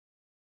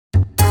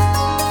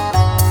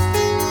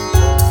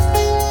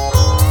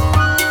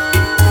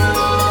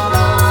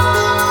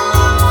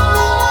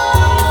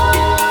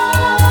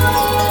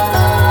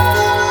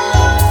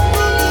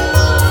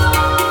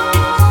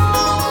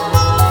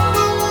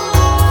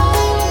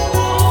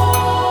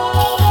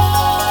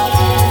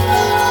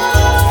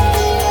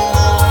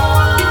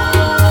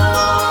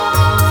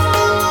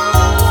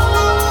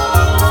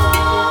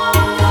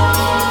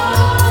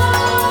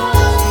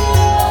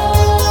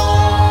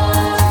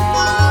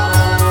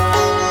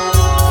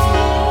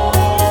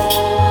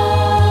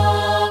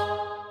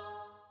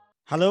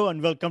Hello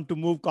and welcome to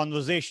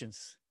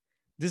MoVeConversations.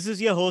 This is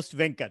your host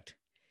Venkat.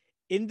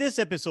 In this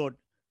episode,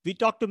 we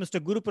talk to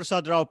Mr. Guru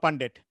Prasad Rao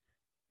Pandit.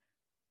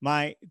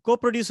 My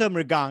co-producer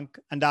Mrigank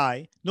and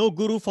I know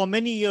Guru for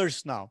many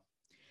years now.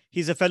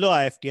 He's a fellow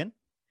IIFTian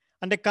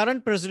and the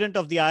current president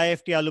of the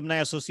IIFT Alumni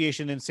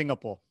Association in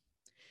Singapore.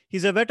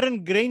 He's a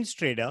veteran grains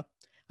trader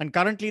and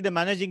currently the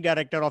managing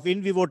director of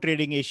Invivo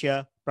Trading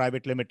Asia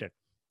Private Limited.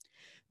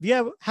 We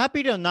are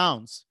happy to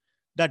announce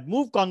that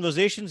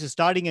MoVeConversations is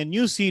starting a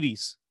new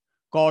series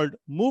called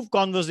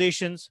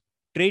MoVeConversations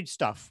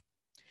TradeStuff.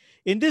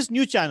 In this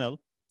new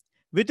channel,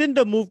 within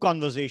the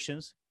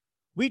MoVeConversations,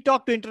 we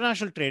talk to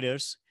international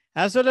traders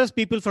as well as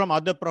people from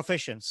other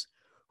professions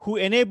who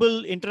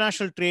enable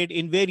international trade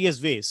in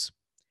various ways.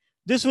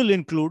 This will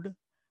include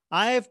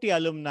IIFT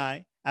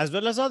alumni as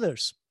well as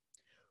others.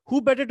 Who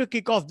better to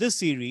kick off this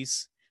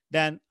series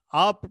than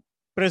our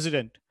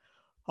president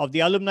of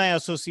the Alumni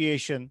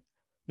Association,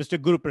 Mr.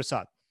 Guru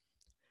Prasad.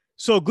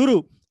 So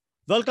Guru,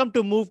 welcome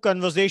to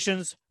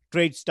MoVeConversations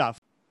TradeStuff.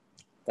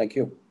 Thank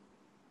you.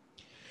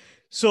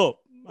 So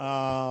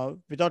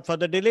without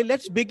further delay,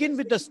 let's begin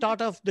with the start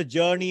of the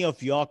journey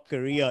of your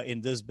career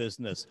in this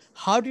business.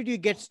 How did you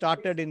get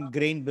started in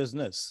grain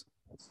business?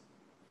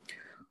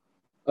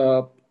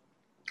 More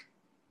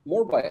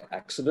by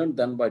accident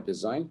than by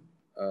design.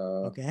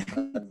 Okay.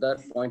 At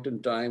that point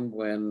in time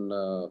when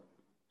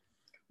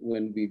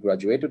we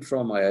graduated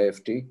from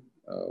IIFT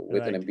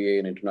with an MBA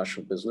in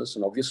international business,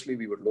 and obviously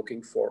we were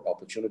looking for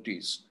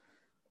opportunities.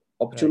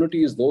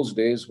 Opportunities those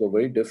days were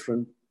very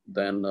different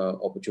than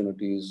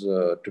opportunities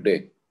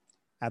today.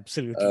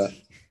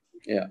 Absolutely.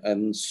 Yeah,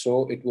 and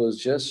so it was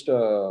just,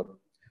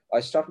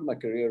 I started my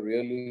career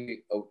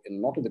really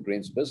not in the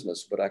grains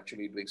business, but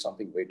actually doing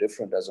something very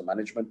different as a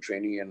management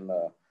trainee in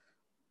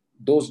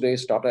those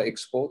days, Tata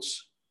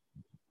Exports,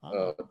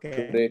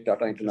 today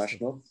Tata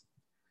International.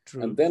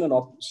 True. And then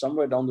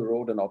somewhere down the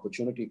road, an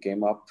opportunity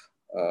came up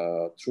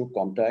through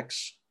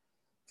contacts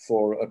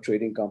for a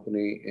trading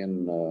company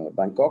in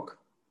Bangkok,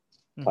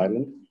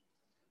 Thailand,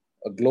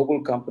 a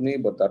global company,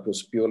 but that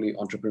was purely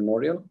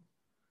entrepreneurial.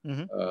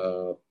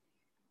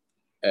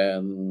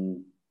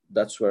 And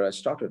that's where I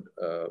started,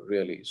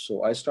 really.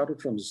 So I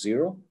started from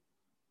zero,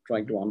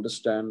 trying to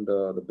understand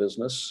the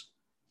business,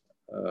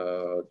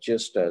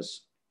 just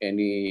as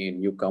any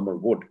newcomer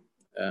would.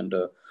 And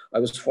I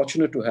was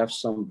fortunate to have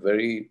some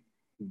very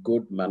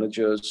good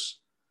managers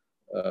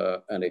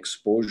and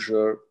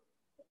exposure,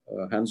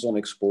 hands-on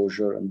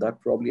exposure, and that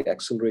probably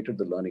accelerated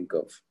the learning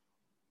curve.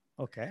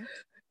 Okay.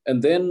 And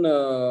then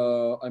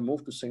I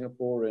moved to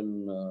Singapore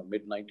in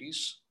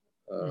mid-90s,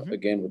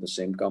 again with the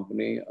same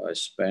company. I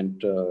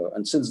spent,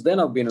 and since then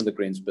I've been in the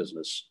grains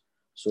business.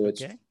 So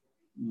it's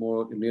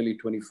nearly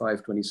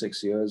 25,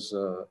 26 years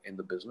in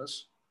the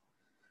business.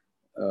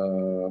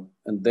 And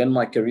then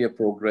my career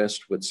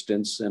progressed with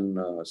stints in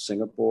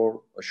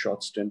Singapore, a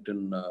short stint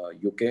in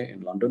UK,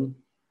 in London.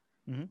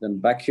 Then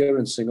back here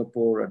in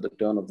Singapore at the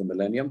turn of the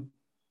millennium.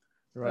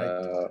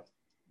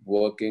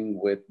 Working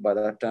with, by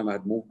that time I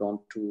had moved on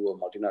to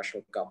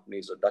multinational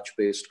companies, a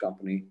Dutch-based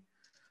company,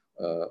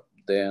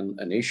 then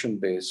an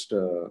Asian-based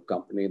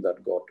company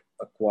that got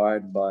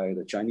acquired by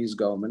the Chinese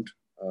government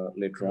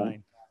later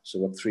on.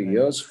 So about 3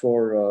 years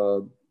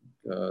for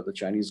the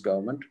Chinese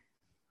government,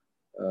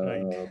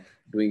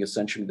 doing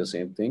essentially the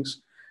same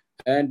things.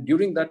 And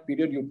during that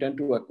period, you tend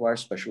to acquire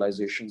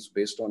specializations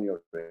based on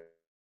your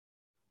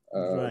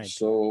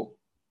So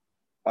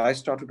I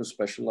started to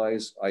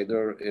specialize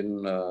either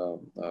in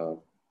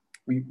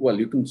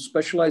you can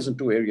specialize in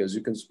two areas.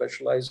 You can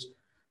specialize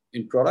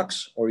in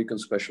products or you can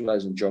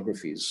specialize in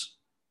geographies.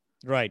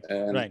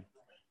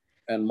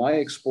 And my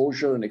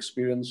exposure and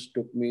experience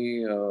took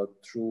me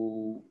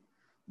through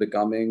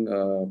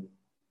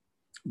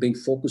being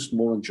focused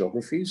more on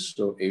geographies,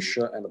 so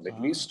Asia and the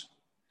Middle East.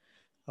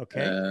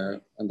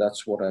 And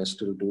that's what I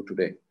still do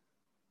today.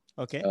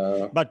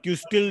 But you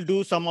still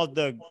do some of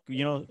the,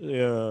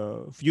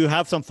 you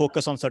have some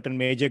focus on certain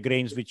major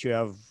grains which you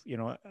have,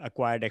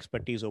 acquired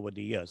expertise over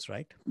the years,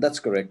 right? That's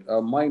correct.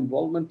 My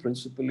involvement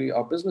principally,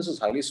 our business is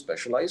highly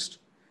specialized.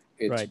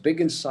 It's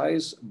big in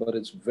size, but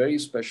it's very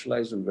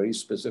specialized and very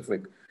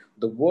specific.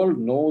 The world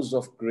knows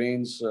of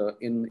grains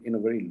in a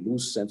very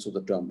loose sense of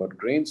the term, but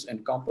grains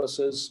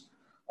encompasses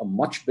a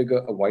much bigger,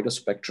 a wider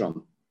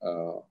spectrum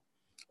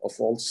of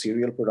all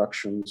cereal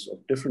productions of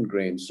different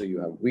grains. So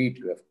you have wheat,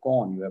 you have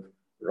corn, you have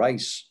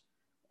rice,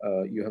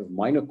 you have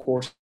minor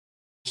coarse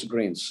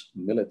grains,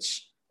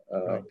 millets,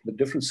 with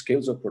different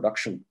scales of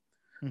production.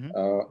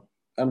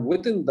 And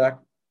within that,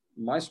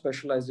 my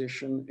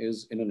specialization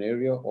is in an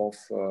area of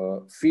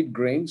feed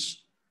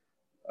grains,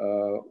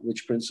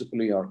 which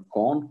principally are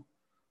corn,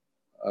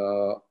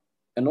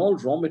 and all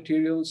raw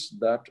materials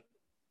that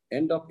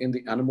end up in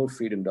the animal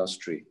feed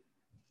industry.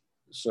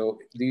 So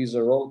these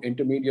are all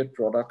intermediate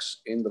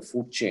products in the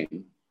food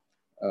chain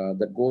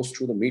that goes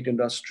through the meat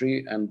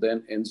industry and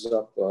then ends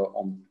up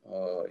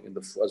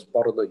as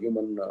part of the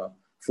human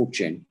food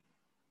chain.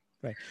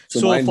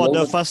 So for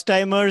the first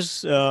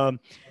timers,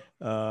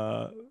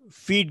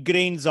 feed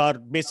grains are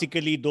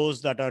basically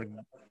those that are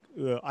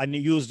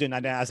used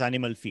as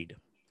animal feed,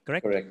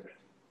 correct? Correct.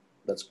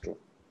 That's true.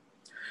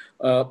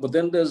 But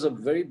then there's a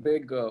very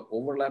big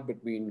overlap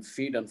between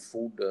feed and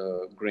food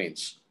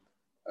grains.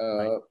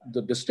 Right.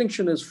 The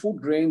distinction is food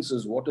grains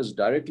is what is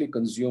directly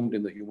consumed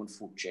in the human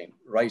food chain,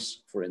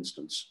 rice, for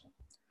instance.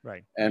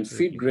 Right. And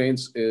Absolutely. feed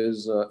grains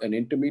is an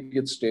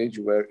intermediate stage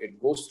where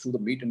it goes through the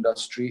meat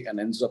industry and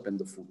ends up in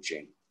the food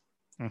chain.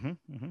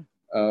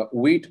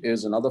 Wheat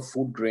is another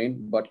food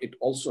grain, but it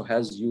also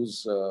has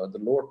the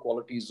lower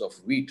qualities of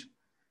wheat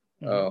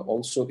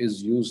also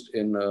is used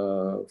in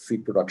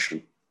feed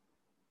production.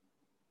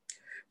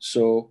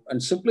 So, and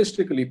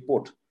simplistically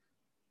put,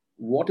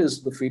 what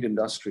is the feed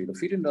industry? The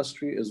feed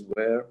industry is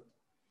where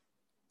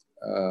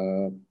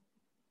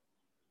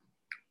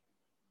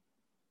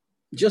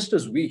just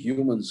as we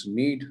humans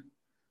need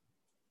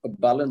a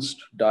balanced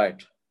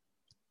diet,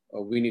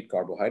 we need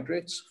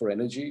carbohydrates for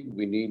energy,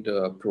 we need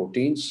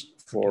proteins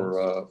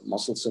for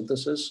muscle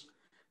synthesis,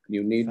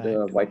 you need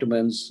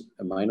vitamins,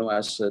 amino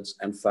acids,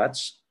 and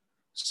fats.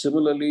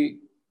 Similarly,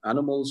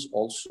 animals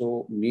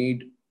also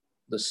need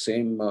the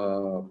same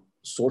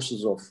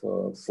sources of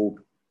food.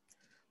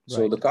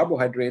 So the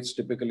carbohydrates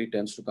typically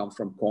tends to come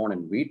from corn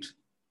and wheat.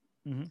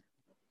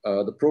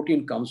 The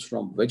protein comes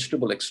from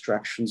vegetable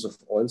extractions of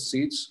oil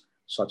seeds,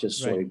 such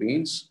as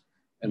soybeans,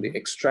 and the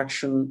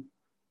extraction,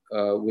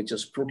 which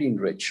is protein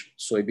rich,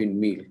 soybean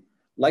meal.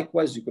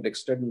 Likewise, you could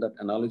extend that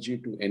analogy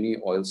to any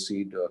oil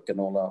seed,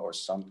 canola or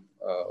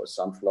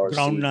sunflower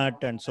groundnut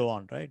seed. And so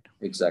on, right?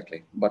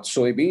 Exactly. But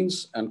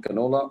soybeans and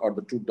canola are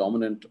the two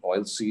dominant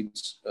oil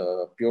seeds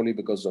purely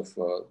because of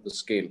the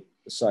scale,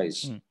 the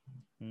size.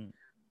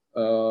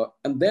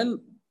 And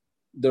then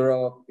there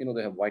are,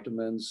 they have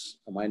vitamins,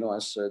 amino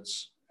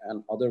acids,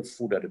 and other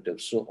food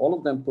additives. So all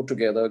of them put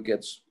together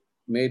gets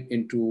made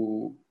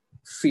into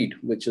feed,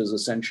 which is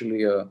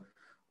essentially a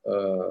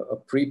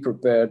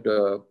pre-prepared,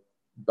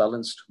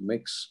 balanced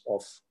mix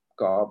of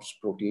carbs,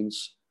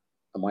 proteins,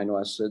 amino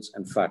acids,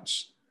 and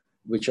fats,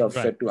 which are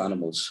fed to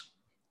animals.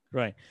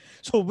 Right.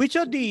 So which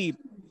are the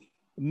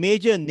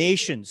major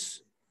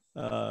nations,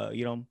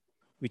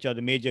 which are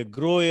the major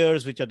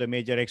growers, which are the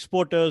major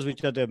exporters,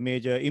 which are the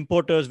major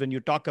importers when you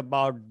talk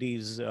about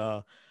these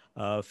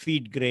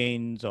feed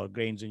grains or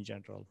grains in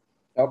general?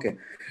 Okay.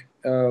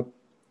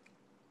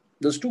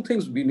 There's two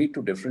things we need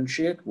to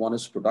differentiate. One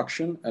is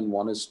production and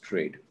one is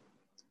trade.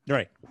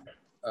 Right.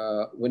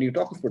 When you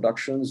talk of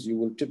productions, you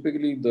will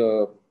typically,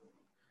 the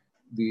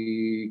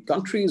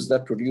countries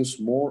that produce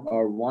more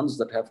are ones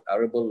that have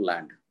arable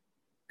land,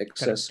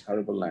 excess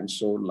arable land.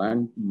 So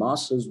land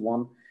mass is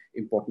one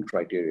important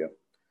criteria.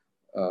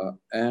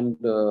 And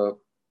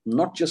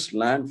not just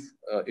land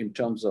in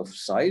terms of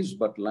size,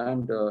 but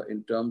land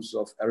in terms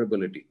of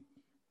arability.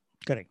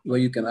 Correct. Where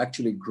you can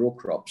actually grow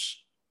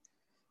crops.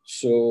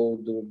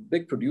 So the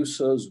big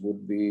producers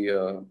would be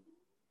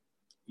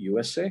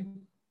USA,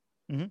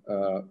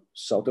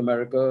 South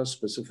America,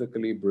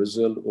 specifically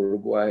Brazil,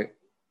 Uruguay,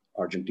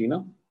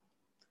 Argentina,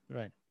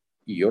 right?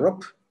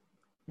 Europe,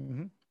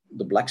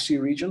 the Black Sea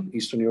region,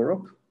 Eastern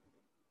Europe,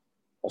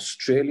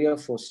 Australia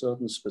for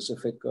certain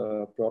specific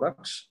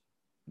products,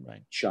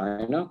 right?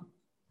 China,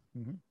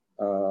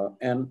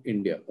 and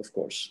India, of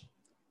course.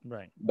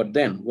 Right. But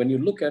then when you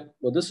look at,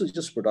 well, this is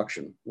just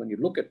production. When you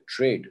look at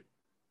trade,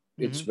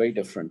 it's very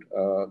different.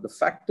 The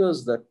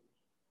factors that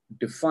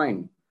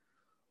define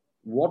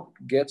what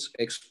gets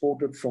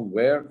exported from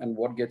where and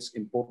what gets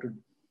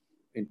imported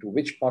into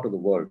which part of the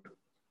world,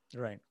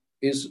 right,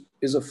 is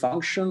a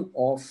function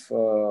of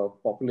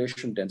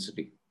population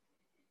density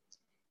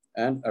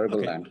and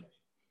arable land.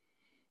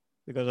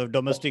 Because of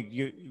domestic,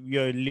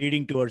 you're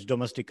leading towards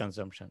domestic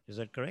consumption. Is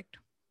that correct?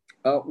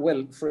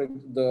 Well, for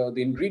the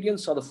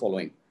ingredients are the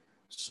following.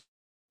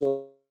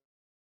 So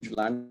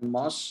land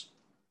mass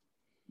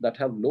that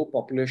have low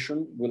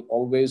population will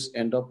always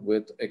end up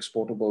with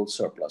exportable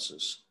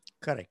surpluses.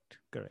 Correct.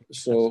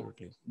 So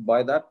absolutely.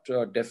 By that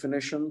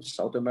definition,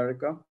 South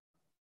America,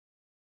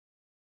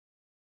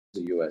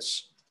 the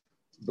US,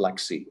 Black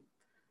Sea.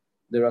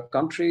 There are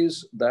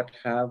countries that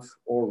have,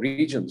 or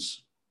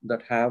regions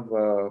that have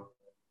a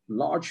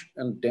large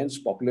and dense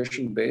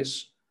population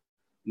base,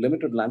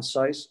 limited land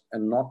size,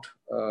 and not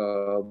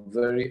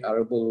very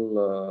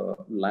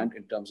arable land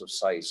in terms of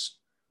size.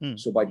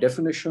 So by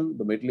definition,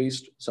 the Middle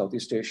East,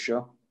 Southeast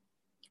Asia,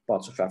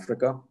 parts of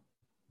Africa,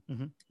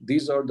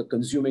 these are the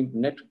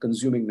net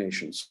consuming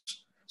nations.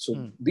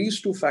 So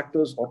these two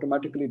factors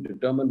automatically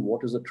determine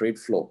what is the trade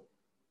flow.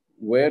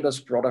 Where does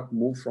product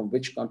move from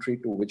which country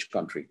to which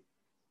country?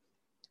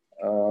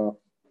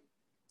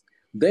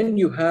 Then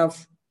you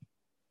have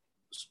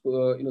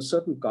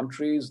certain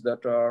countries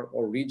that are,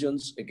 or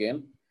regions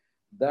again,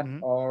 that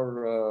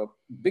are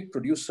big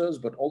producers,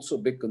 but also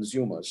big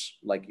consumers,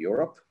 like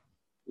Europe,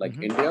 like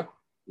India,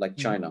 like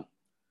China,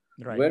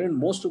 wherein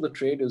most of the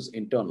trade is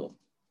internal.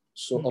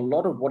 So a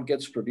lot of what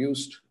gets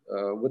produced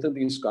within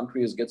these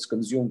countries gets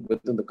consumed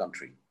within the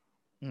country.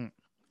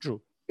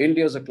 True.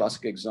 India is a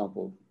classic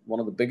example,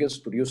 one of the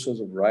biggest producers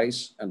of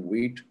rice and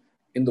wheat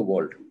in the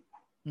world,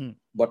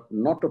 but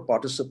not a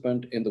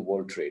participant in the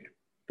world trade.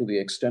 to the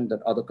extent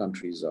that other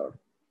countries are.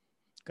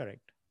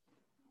 Correct.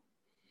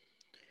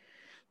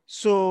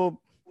 So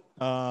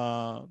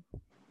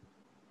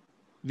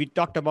we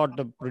talked about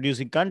the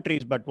producing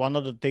countries, but one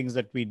of the things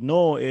that we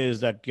know is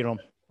that,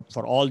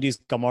 for all these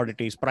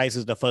commodities, price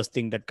is the first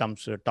thing that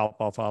comes to the top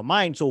of our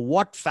mind. So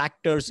what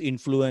factors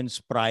influence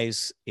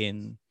price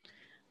in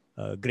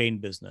grain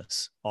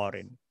business or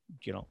in,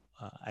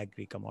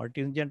 agri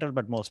commodities in general,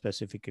 but more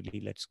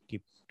specifically, let's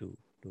keep to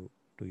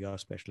your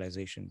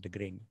specialization, the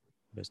grain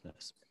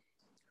business.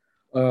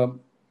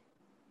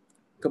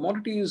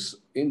 Commodities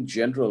in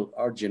general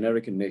are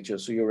generic in nature.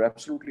 So you're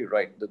absolutely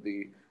right that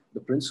the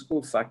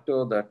principal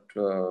factor that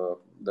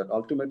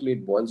ultimately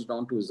it boils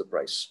down to is the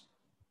price.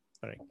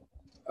 Right.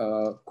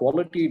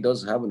 Quality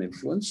does have an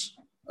influence,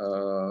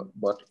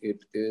 but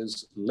it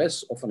is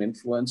less of an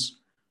influence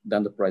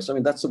than the price. I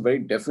mean, that's the very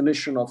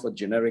definition of a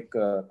generic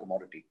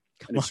commodity,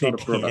 and it's not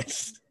a product.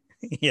 Yes.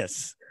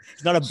 Yes.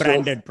 It's not a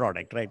branded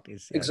product, right?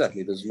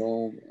 Exactly. There's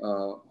no,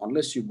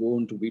 unless you go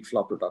into wheat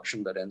flour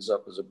production that ends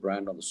up as a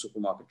brand on the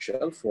supermarket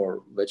shelf,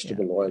 or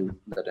vegetable oil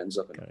that ends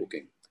up in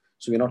cooking.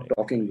 So we're not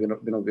talking,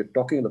 we're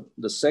talking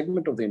the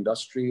segment of the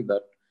industry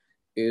that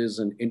is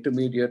an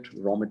intermediate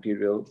raw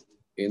material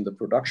in the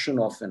production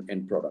of an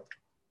end product.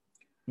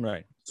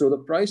 Right. So the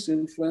price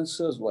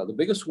influences, well, the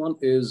biggest one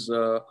is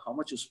how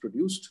much is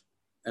produced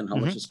and how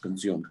much is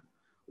consumed,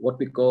 what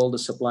we call the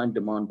supply and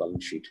demand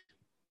balance sheet.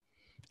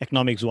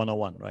 Economics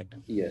 101, right?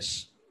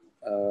 Yes.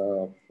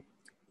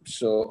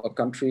 So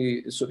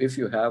if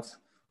you have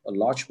a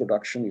large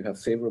production, you have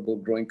favorable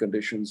growing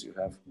conditions, you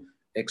have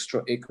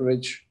extra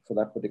acreage for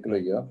that particular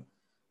year.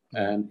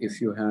 And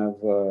if you have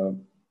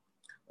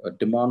a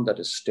demand that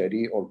is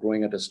steady or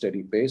growing at a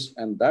steady pace,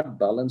 and that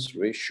balance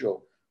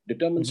ratio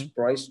determines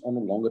price on a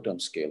longer term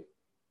scale.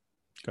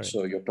 Correct.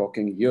 So you're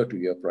talking year to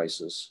year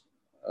prices.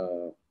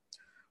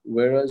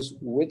 Whereas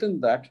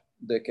within that,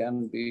 there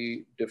can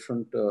be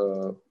different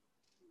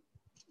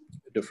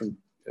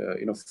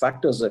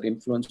factors that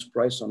influence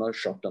price on a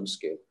short-term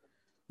scale.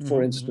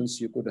 For instance,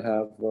 you could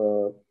have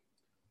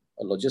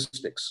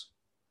logistics,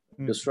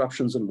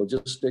 disruptions in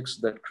logistics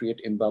that create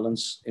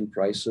imbalance in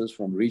prices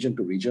from region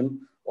to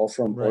region or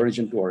from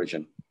origin to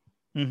origin.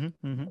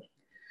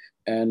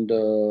 And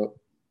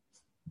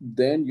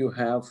then you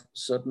have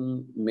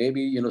certain,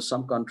 maybe,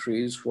 some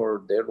countries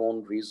for their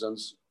own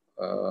reasons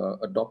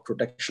adopt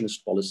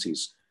protectionist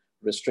policies,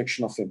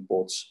 restriction of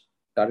imports,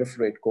 tariff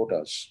rate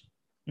quotas,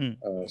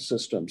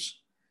 systems.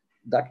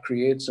 That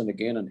creates, an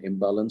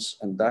imbalance,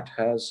 and that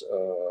has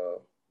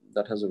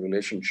a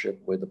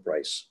relationship with the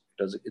price.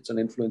 It's an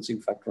influencing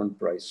factor on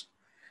price.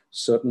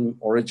 Certain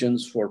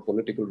origins for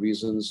political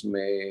reasons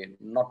may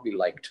not be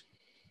liked.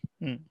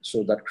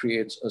 So that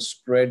creates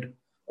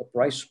a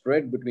price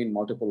spread between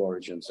multiple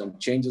origins and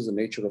changes the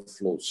nature of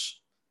flows.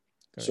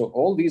 Correct. So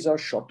all these are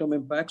short-term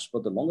impacts,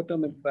 but the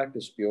longer-term impact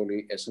is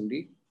purely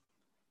S&D,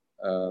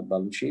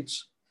 balance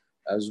sheets,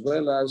 as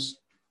well as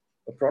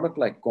a product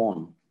like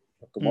corn,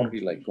 a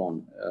commodity like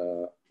corn,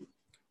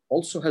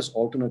 also has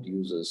alternate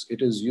uses.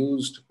 It is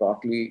used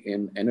partly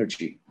in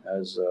energy.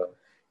 As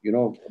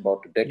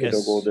about a decade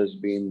ago, there's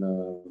been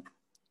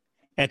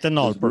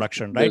ethanol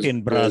production, right,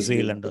 in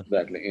Brazil.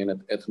 Exactly, in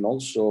ethanol.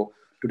 So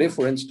today,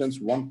 for instance,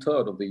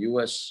 1/3 of the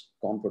US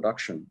corn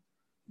production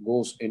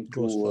goes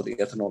into the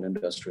ethanol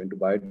industry, into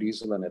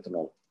biodiesel and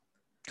ethanol.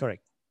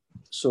 Correct.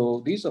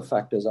 So these are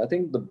factors. I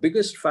think the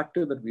biggest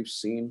factor that we've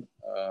seen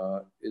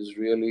is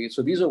really,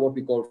 so these are what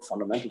we call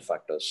fundamental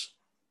factors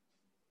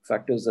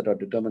that are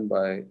determined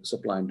by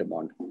supply and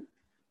demand.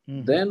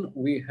 Then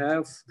we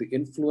have the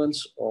influence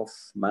of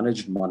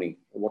managed money,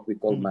 what we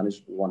call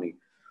managed money,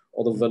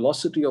 or the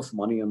velocity of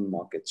money in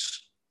markets.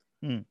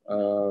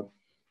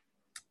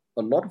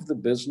 A lot of the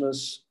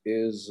business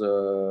is,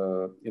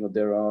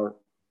 there are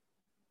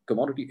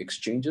commodity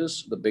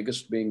exchanges, the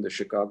biggest being the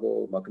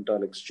Chicago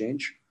Mercantile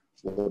Exchange,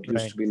 what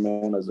used to be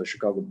known as the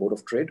Chicago Board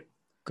of Trade.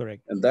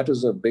 Correct. And that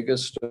is the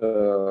biggest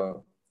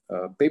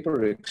paper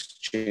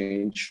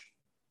exchange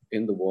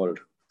in the world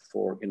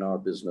in our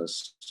business.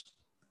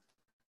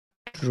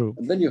 True.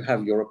 And then you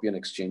have European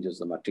exchanges,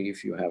 the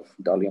Matif, you have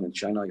Dalian in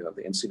China, you have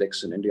the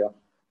NCDEX in India,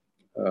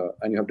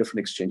 and you have different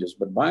exchanges.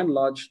 But by and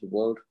large, the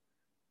world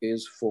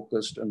is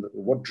focused, and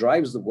what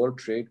drives the world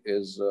trade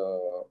is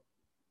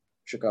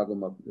Chicago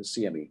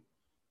CME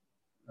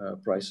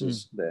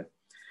prices there.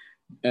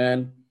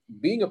 And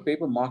being a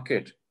paper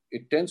market,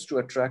 it tends to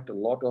attract a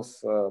lot of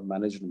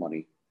managed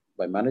money.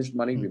 By managed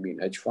money, we mean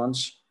hedge funds,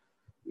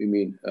 we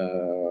mean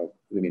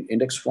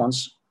index funds,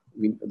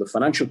 the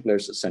financial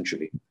players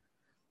essentially.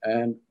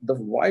 And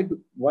why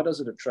does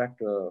it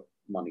attract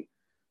money?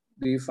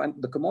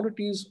 The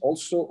commodities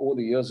also over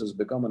the years has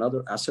become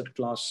another asset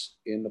class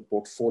in the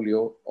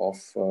portfolio of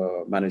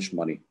managed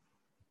money.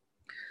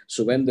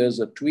 So when there's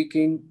a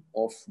tweaking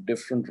of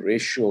different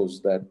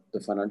ratios that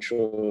the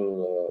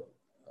financial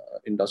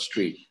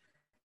industry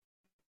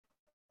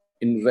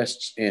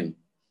invests in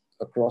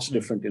across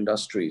different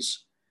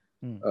industries,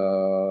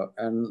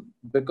 and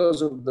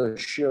because of the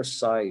sheer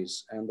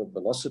size and the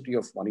velocity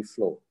of money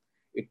flow,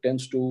 it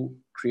tends to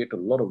create a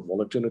lot of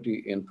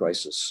volatility in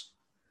prices.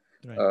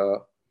 Right.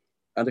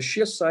 And the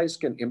sheer size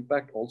can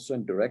impact also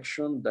in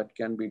direction that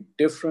can be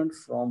different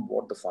from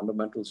what the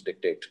fundamentals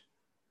dictate.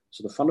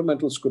 So the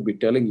fundamentals could be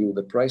telling you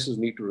that prices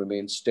need to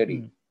remain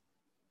steady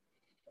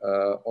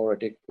or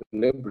at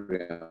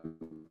equilibrium.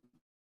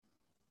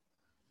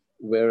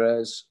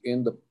 Whereas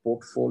in the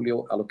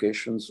portfolio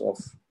allocations of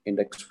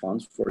index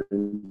funds, for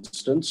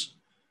instance,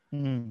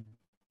 can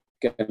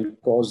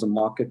cause the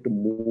market to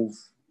move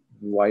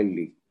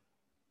wildly.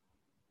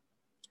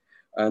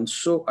 And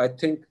so I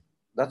think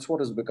that's what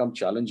has become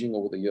challenging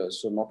over the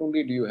years. So not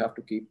only do you have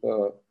to keep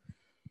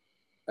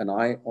an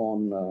eye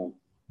on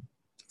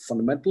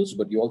fundamentals,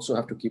 but you also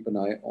have to keep an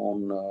eye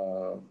on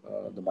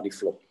the money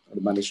flow, the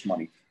managed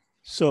money.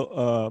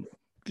 So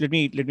let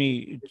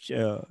me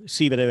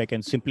see whether I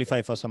can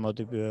simplify for some of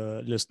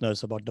the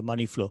listeners about the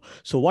money flow.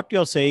 So what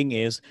you're saying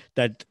is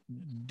that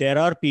there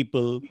are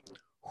people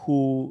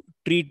who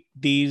treat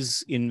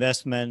these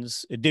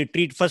investments,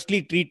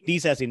 firstly treat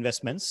these as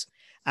investments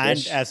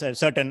and as a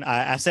certain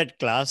asset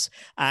class,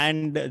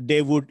 and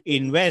they would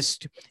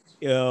invest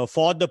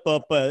for the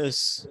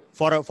purpose,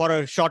 for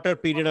a shorter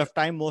period of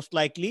time, most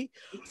likely,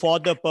 for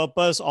the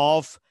purpose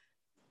of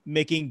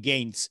making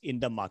gains in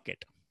the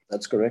market.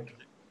 That's correct.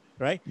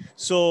 Right.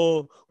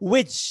 So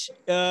which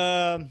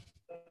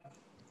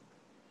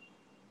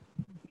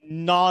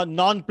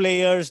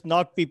non-players,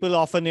 not people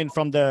often in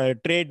from the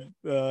trade,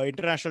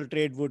 international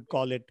trade would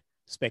call it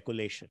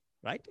speculation,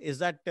 right? Is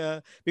that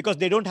because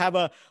they don't have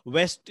a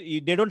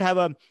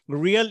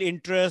real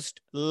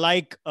interest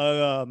like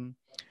a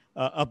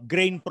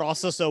grain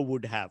processor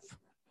would have,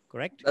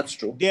 correct? That's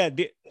true.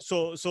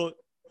 So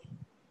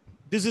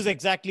this is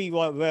exactly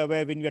where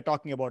when we're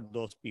talking about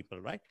those people,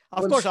 right?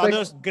 Of course,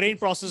 others, grain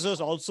processors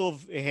also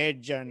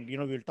hedge, and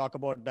we'll talk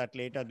about that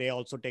later. They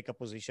also take a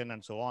position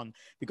and so on,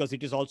 because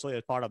it is also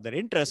a part of their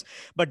interest.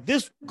 But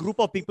this group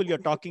of people you're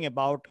talking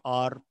about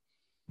are,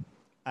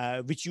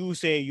 which you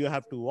say you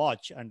have to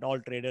watch, and all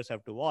traders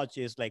have to watch,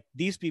 is like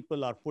these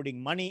people are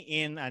putting money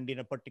in and in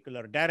a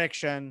particular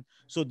direction.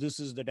 So this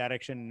is the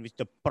direction in which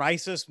the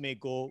prices may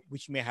go,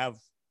 which may have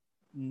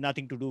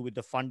nothing to do with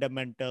the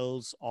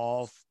fundamentals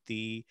of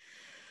the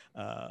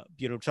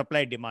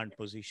supply demand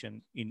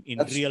position in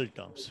real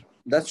terms.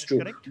 That's true.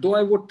 Correct? Though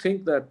I would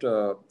think that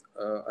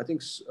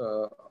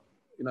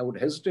I would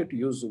hesitate to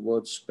use the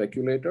word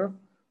speculator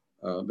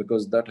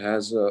because that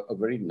has a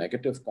very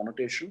negative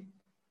connotation.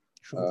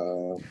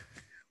 Sure.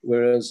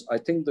 Whereas I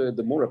think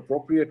the more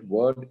appropriate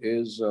word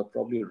is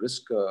probably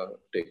risk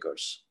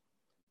takers.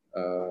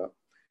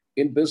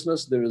 In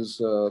business, there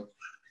is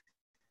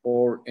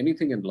or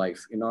anything in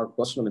life, in our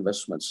personal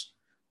investments,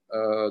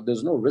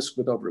 there's no risk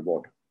without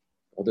reward,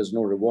 or there's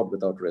no reward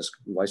without risk,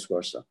 and vice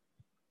versa.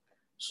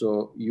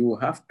 So you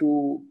have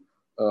to,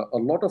 a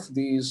lot of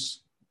these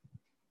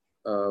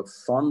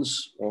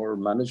funds or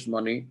managed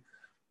money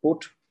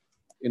put,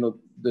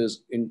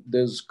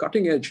 there's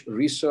cutting edge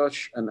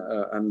research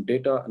and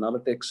data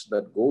analytics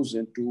that goes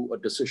into a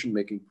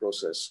decision-making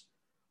process.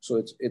 So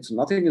it's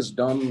nothing is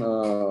done,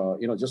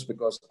 just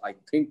because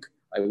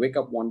I wake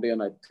up one day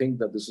and I think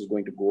that this is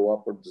going to go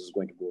up or this is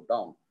going to go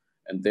down,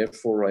 and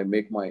therefore I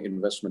make my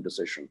investment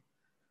decision.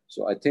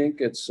 So I think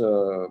it's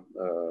a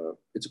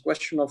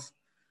question of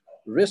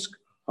risk.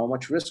 How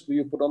much risk do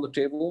you put on the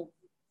table,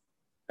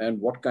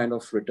 and what kind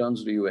of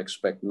returns do you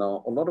expect?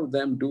 Now, a lot of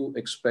them do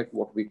expect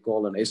what we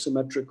call an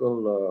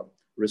asymmetrical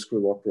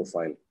risk-reward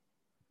profile.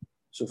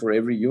 So for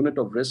every unit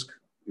of risk,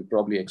 you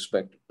probably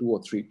expect 2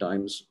 or 3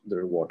 times the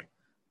reward.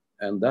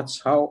 And that's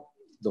how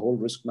the whole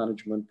risk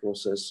management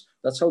process,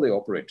 that's how they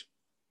operate.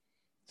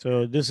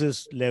 So this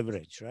is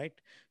leverage, right?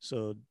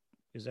 So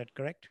is that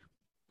correct?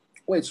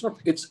 Well, it's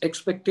not. It's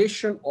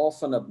expectation of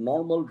an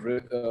abnormal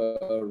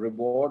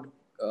reward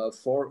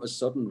for a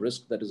certain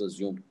risk that is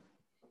assumed.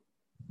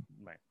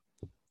 Right.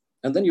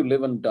 And then you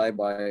live and die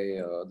by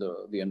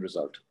the end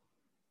result.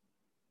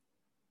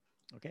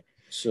 Okay.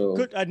 So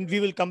good, and we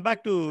will come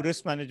back to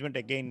risk management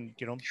again,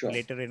 sure,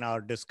 later in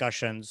our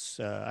discussions,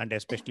 and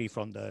especially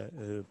from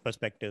the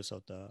perspectives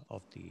of the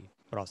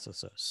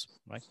processors,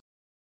 right?